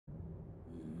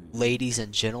Ladies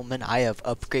and gentlemen, I have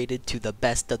upgraded to the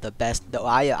best of the best. No,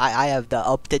 I have the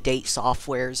up-to-date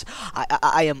softwares.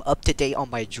 I am up to date on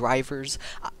my drivers.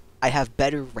 I have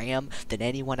better RAM than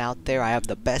anyone out there. I have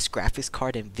the best graphics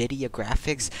card, NVIDIA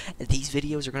graphics. And these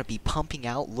videos are going to be pumping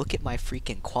out. Look at my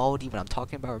freaking quality when I'm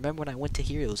talking about. Remember when I went to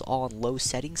here, it was all on low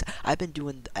settings? I've been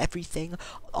doing everything.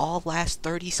 All last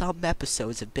 30-something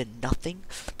episodes have been nothing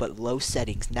but low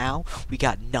settings. Now, we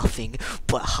got nothing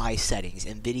but high settings.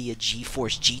 NVIDIA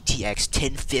GeForce GTX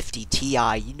 1050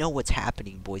 Ti. You know what's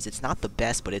happening, boys. It's not the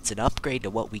best, but it's an upgrade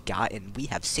to what we got. And we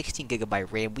have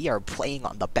 16GB RAM. We are playing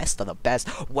on the best of the best.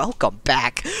 Welcome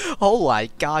back. Oh my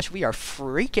gosh, we are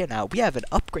freaking out. We have an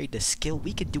upgrade to skill.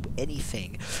 We can do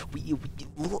anything.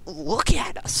 Look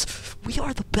at us. We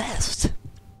are the best.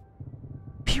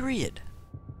 Period.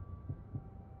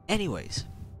 Anyways,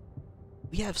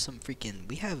 we have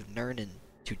Nernan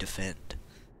to defend.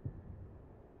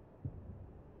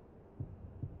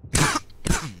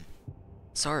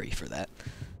 Sorry for that.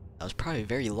 That was probably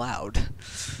very loud.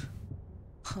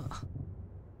 Huh.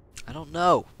 I don't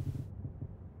know.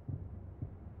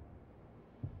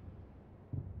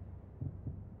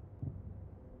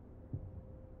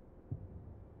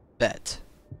 Bet.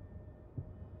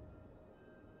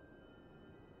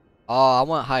 Oh, I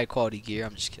want high quality gear.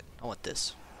 I'm just kidding. I want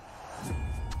this.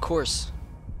 Of course.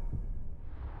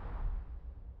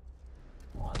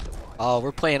 Oh,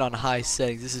 we're playing on high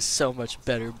settings. This is so much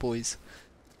better, boys.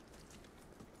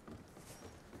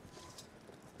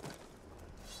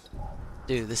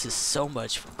 Dude, this is so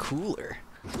much cooler.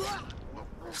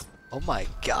 Oh my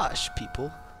gosh,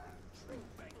 people.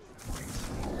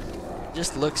 It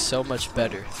just looks so much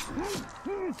better.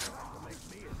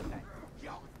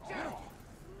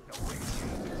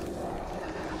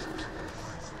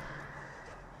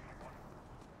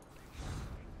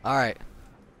 Alright.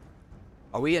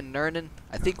 Are we in Nernan?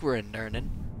 I think we're in Nernan.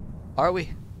 Are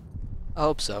we? I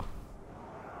hope so.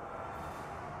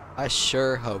 I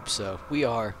sure hope so. We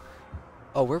are.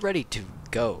 Oh, we're ready to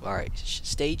go. Alright.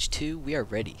 Stage 2, we are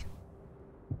ready.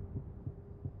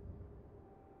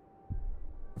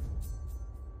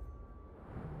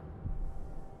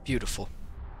 Beautiful.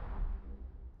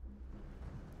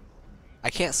 I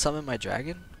can't summon my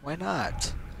dragon? Why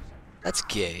not? That's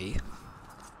gay.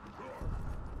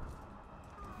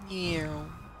 Meow.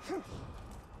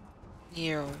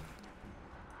 Meow.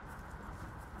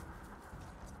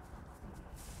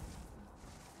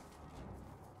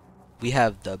 We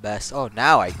have the best. Oh,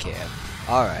 now I can.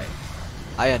 Alright.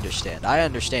 I understand. I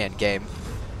understand, game.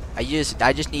 I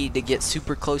just need to get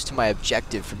super close to my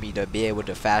objective for me to be able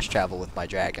to fast travel with my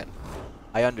dragon.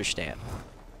 I understand.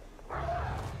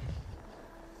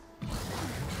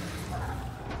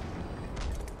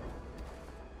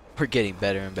 We're getting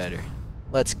better and better.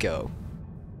 Let's go.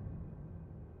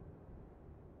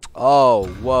 Oh,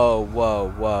 whoa,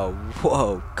 whoa, whoa,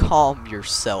 whoa. Calm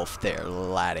yourself there,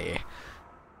 laddie.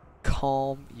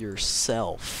 Calm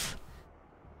yourself.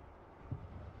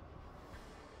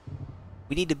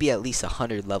 We need to be at least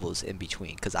 100 levels in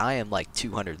between, because I am like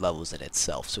 200 levels in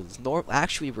itself. So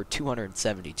actually, we're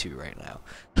 272 right now.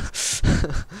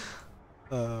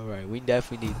 Alright, we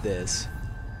definitely need this.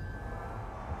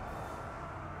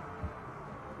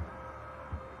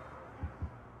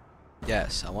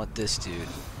 Yes, I want this dude.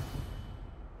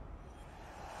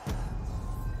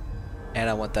 And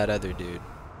I want that other dude.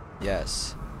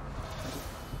 Yes.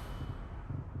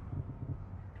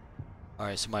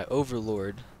 Alright, so my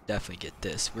overlord, definitely get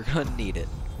this. We're gonna need it.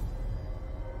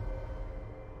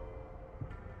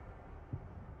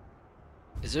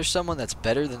 Is there someone that's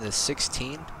better than this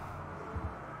 16?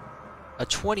 A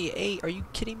 28? Are you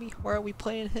kidding me? Why are we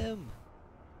playing him?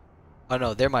 Oh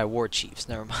no, they're my war chiefs.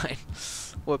 Never mind.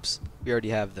 Whoops. We already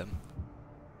have them.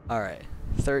 Alright.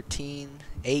 13,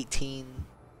 18.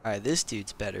 Alright, this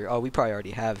dude's better. Oh, we probably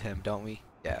already have him, don't we?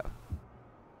 Yeah.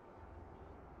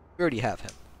 We already have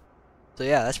him. So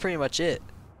yeah, that's pretty much it.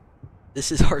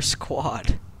 This is our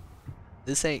squad.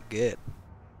 This ain't good.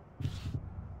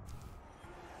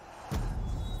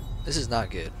 This is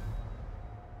not good.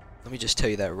 Let me just tell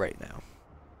you that right now.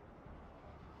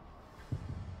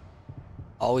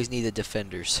 Always need the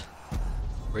defenders.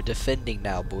 We're defending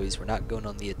now, boys. We're not going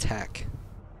on the attack.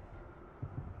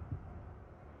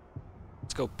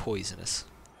 Let's go poisonous.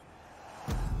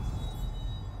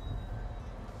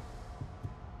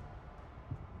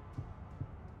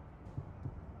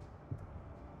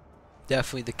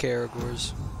 Definitely the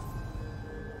Karagors.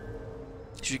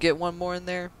 Should we get one more in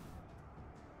there?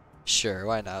 Sure,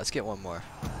 why not? Let's get one more.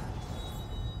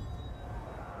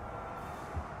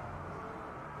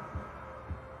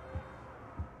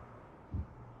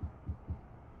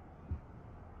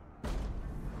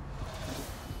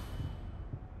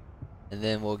 And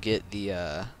then we'll get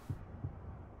the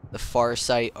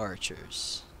Farsight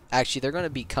archers. Actually, they're gonna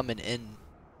be coming in.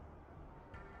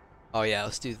 Oh yeah,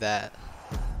 let's do that.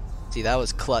 See, that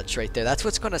was clutch right there. That's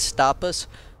what's gonna stop us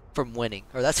from winning.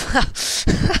 Or that's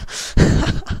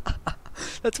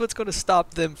that's what's gonna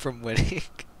stop them from winning.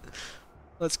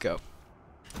 Let's go.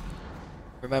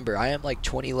 Remember, I am like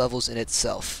 20 levels in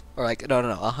itself. Or like, no,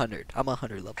 100. I'm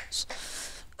 100 levels.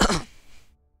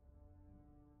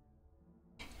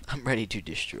 I'm ready to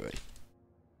destroy.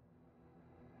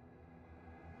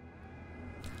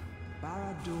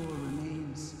 Barad-dûr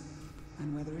remains,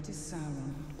 and whether it is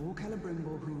Sauron or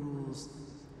Celebrimbor who rules,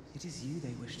 it is you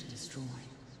they wish to destroy.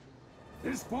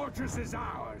 This fortress is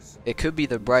ours. It could be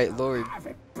the Bright Lord. Have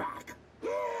it back.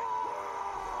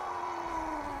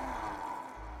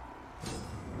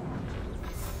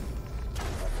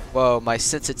 Whoa, my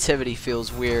sensitivity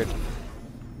feels weird.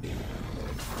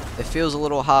 It feels a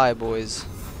little high, boys.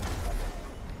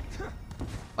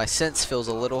 My sense feels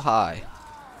a little high.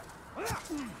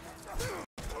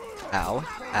 Ow,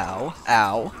 ow,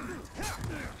 ow.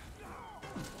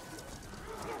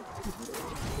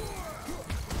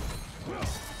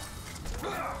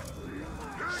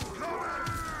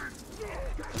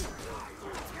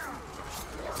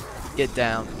 Get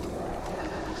down.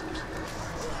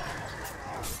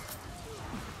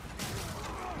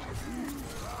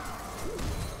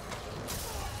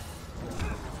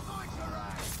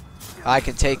 I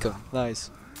can take him. Nice.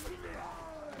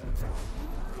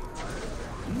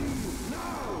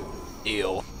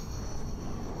 Ew.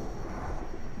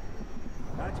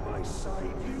 At my side,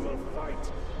 you will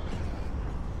fight.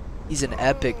 He's an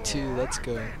epic too. Let's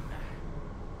go.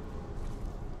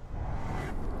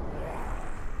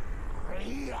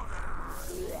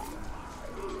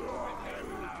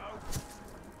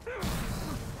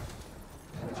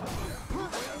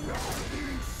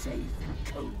 Safe and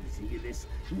cozy in this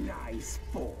nice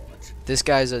fort. This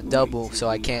guy's a double, so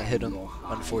I can't hit him,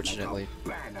 unfortunately.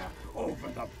 Banner over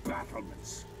the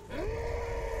battlements.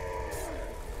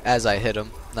 As I hit him.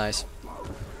 Nice.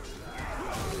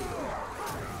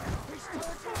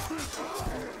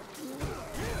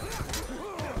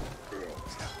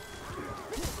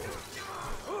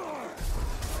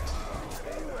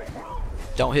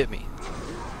 Don't hit me.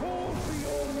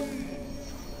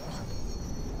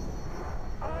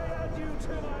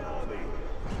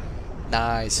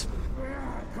 Nice.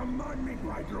 Command me,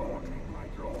 my lord, my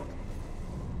lord.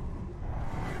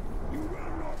 You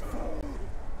will not fall.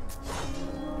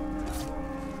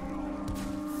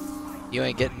 You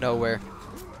ain't getting nowhere.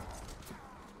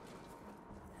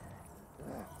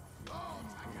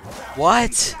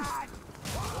 What?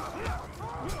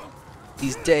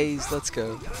 These days, let's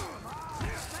go.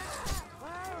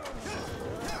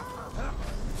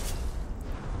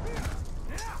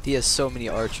 He has so many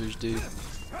archers, dude.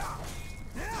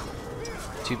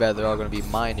 Too bad they're all gonna be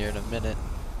mine here in a minute.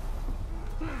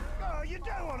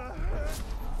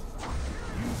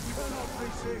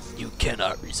 You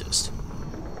cannot resist.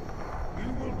 You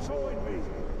will join me.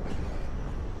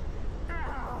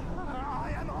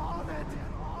 I am honored.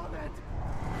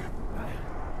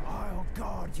 I'll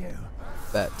guard you.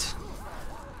 Bet.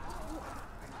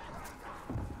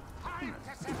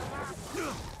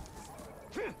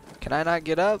 Can I not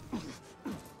get up?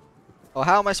 Oh,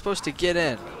 how am I supposed to get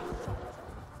in?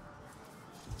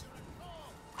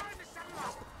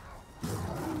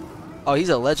 Oh, he's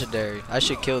a legendary. I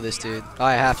should kill this dude. Oh,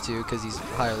 I have to because he's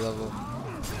higher level.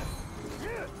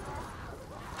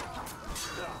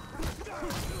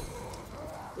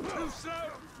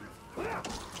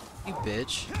 You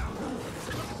bitch.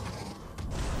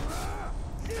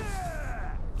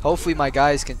 Hopefully my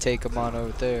guys can take him on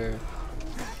over there.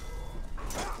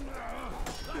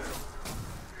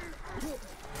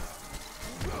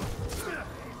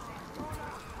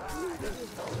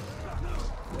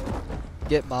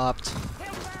 Get mopped.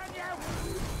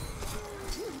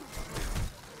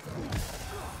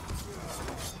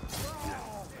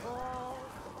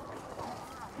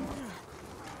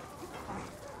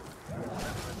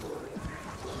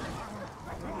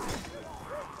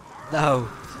 No.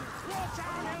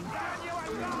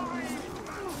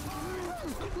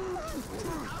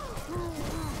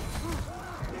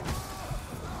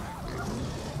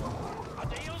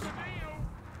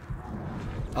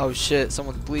 Oh shit,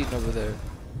 someone's bleeding over there.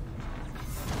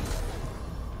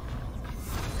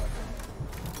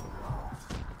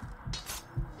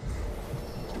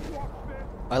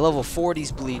 My level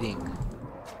 40's bleeding.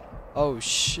 Oh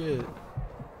shit.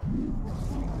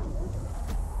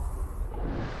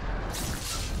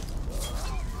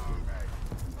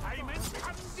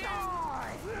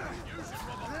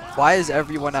 Why is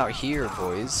everyone out here,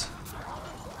 boys?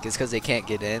 It's because they can't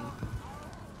get in.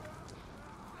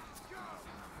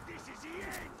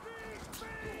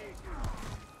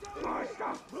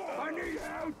 I need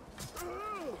help!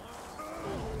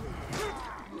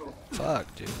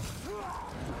 Fuck, dude.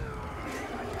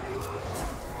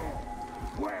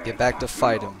 Get back to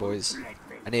fighting, boys.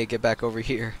 I need to get back over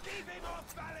here.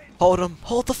 Hold him!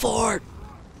 Hold the fort!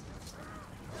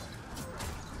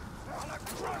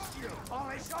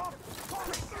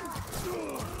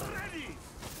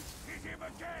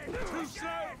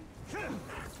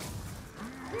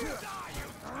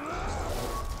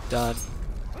 Done.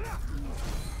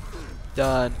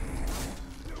 Done.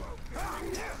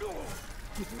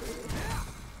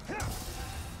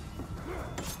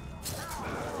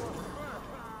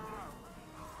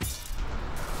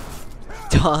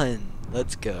 Done.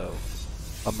 Let's go.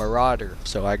 A marauder.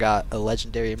 So I got a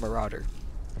legendary marauder.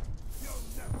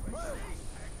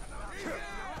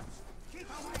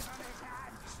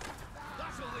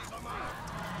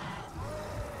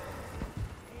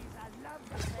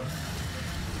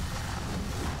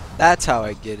 That's how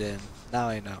I get in. Now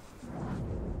I know.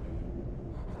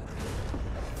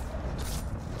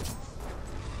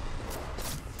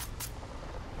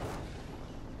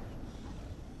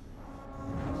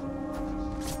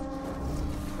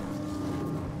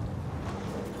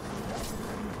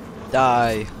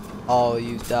 Die. All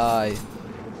you die.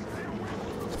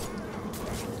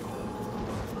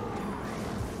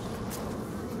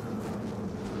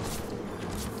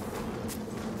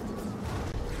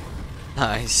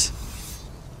 Nice.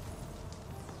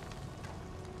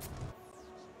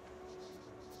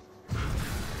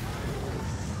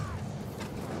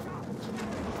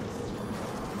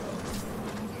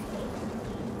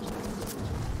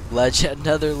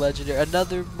 Another legendary,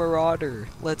 another marauder.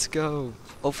 Let's go.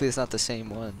 Hopefully it's not the same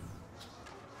one.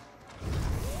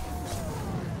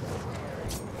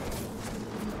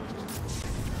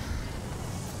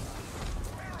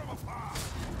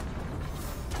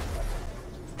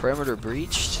 Perimeter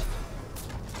breached.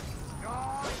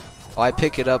 Oh, I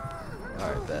pick it up.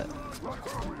 Alright, bet.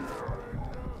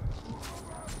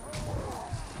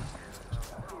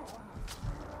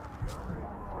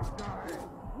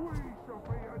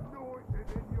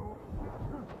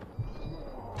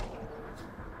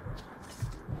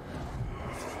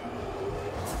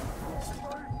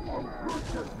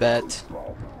 Bet.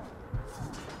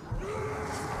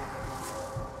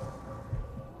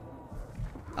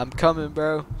 I'm coming,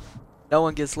 bro. No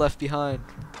one gets left behind.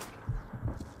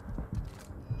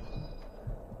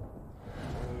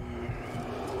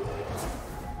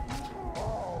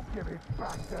 Oh, give it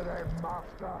back to them,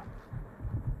 master.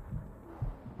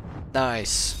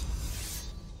 Nice.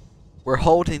 We're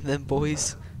holding them,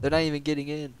 boys. They're not even getting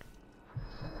in.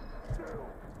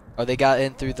 Oh, they got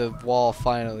in through the wall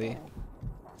finally.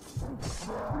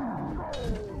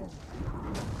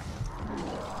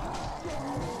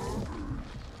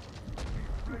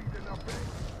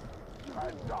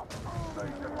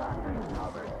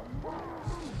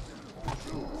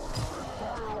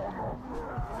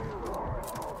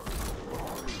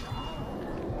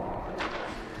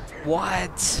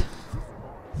 What?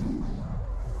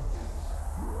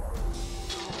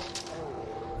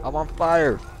 I'm on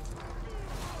fire.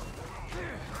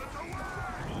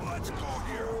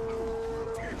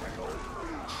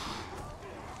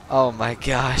 Oh my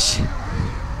gosh.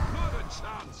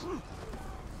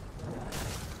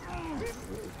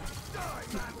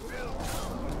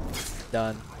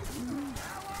 Done.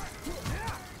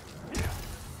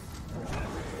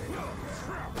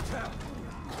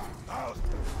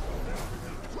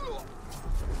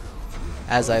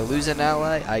 As I lose an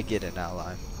ally, I get an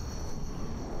ally.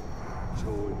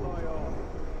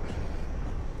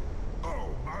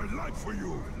 Oh, I light for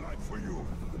you. Light for you.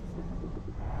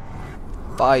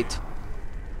 Fight.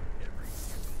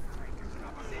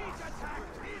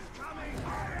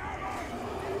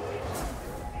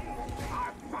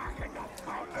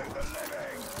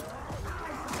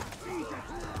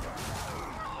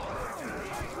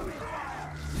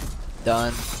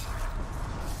 Done.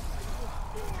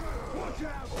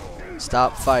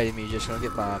 Stop fighting me, you're just gonna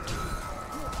get bombed.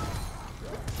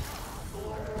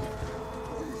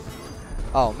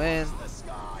 Oh man.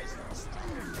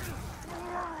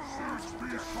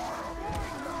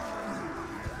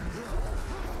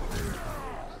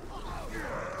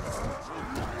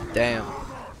 Damn.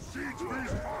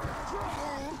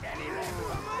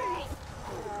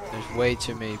 There's way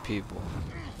too many people.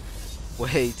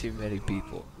 Way too many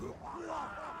people.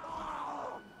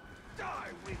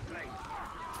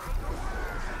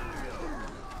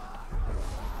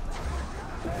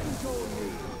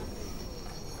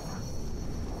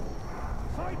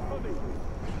 Fight for me.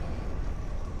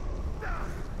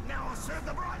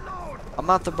 I'm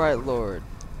not the Bright Lord.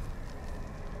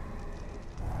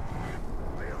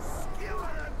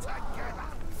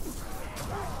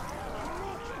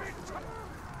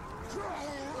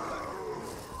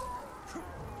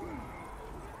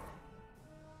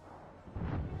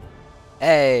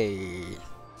 Hey.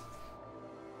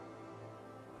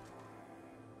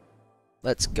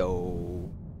 Let's go.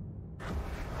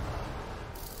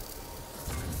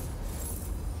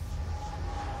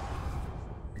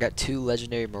 I got 2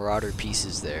 legendary Marauder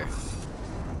pieces there.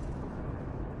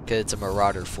 Cause it's a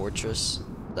Marauder fortress.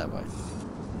 That way.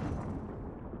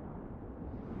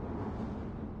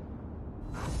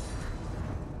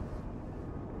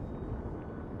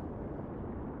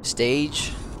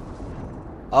 Stage.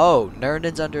 Oh,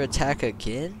 Nirnden's under attack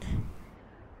again?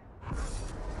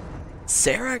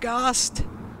 Saragost?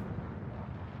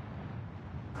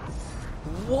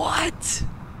 What?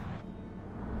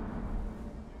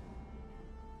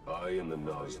 I am the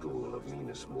Nazgul of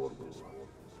Minas Morgul,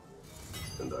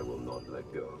 and I will not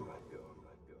let go.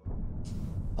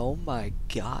 Oh my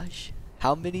gosh.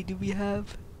 How many do we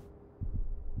have?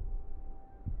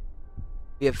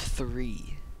 We have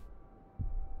 3.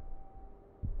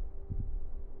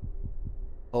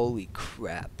 Holy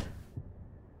crap.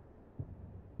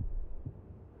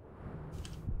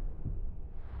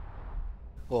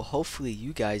 Well, hopefully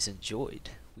you guys enjoyed.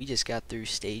 We just got through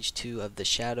stage 2 of the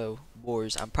Shadow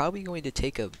Wars. I'm probably going to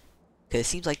take a, cause it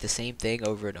seems like the same thing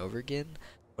over and over again.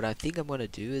 What I think I'm going to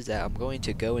do is that I'm going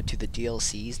to go into the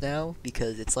DLCs now,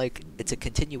 because it's like, it's a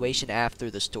continuation after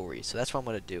the story. So that's what I'm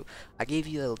going to do. I gave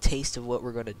you a little taste of what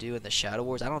we're going to do in the Shadow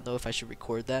Wars. I don't know if I should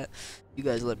record that. You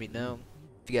guys let me know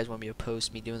if you guys want me to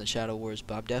post me doing the Shadow Wars,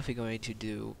 but I'm definitely going to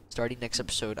do, starting next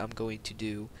episode, I'm going to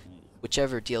do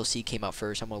whichever DLC came out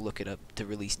first. I'm going to look it up, the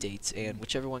release dates, and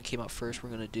whichever one came out first we're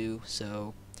going to do.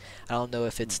 So I don't know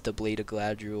if it's the Blade of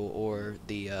Galadriel or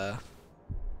the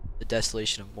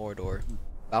Desolation of Mordor.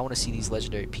 But I want to see these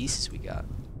legendary pieces we got.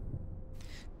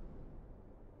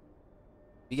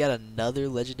 We got another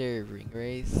legendary Ring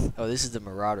Wraith. Oh, this is the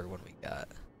Marauder one we got.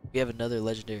 We have another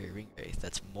legendary Ring Wraith.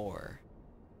 That's more.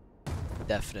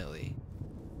 Definitely.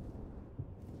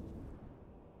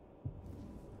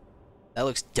 That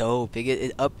looks dope.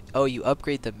 Oh, you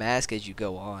upgrade the mask as you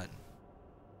go on.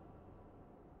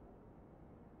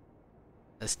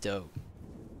 That's dope.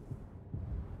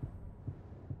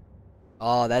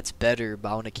 Oh, that's better, but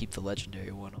I want to keep the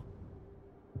legendary one on.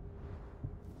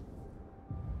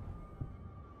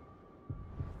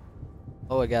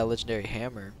 Oh, I got a legendary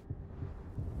hammer.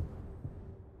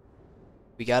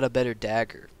 We got a better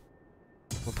dagger.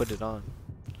 We'll put it on.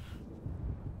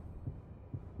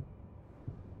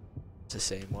 It's the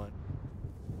same one.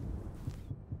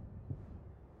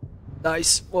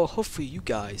 Nice. Well, hopefully you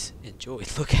guys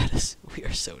enjoyed. Look at us. We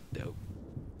are so dope.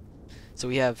 So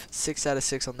we have 6 out of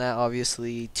 6 on that,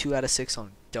 obviously. 2 out of 6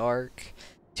 on Dark.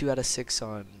 2 out of 6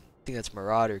 on, I think that's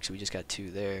Marauder, because we just got 2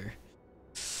 there.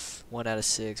 1 out of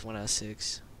 6, 1 out of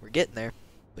 6. We're getting there.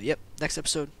 But yep, next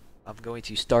episode, I'm going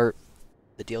to start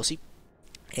the DLC.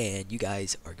 And you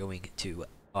guys are going to...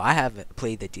 Oh, I haven't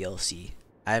played the DLC.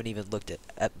 I haven't even looked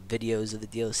at videos of the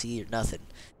DLC or nothing.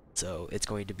 So it's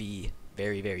going to be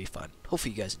very, very fun.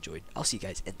 Hopefully you guys enjoyed. I'll see you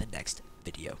guys in the next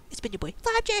video. It's been your boy,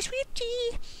 Flapjack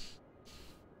Swifty.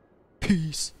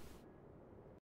 Peace.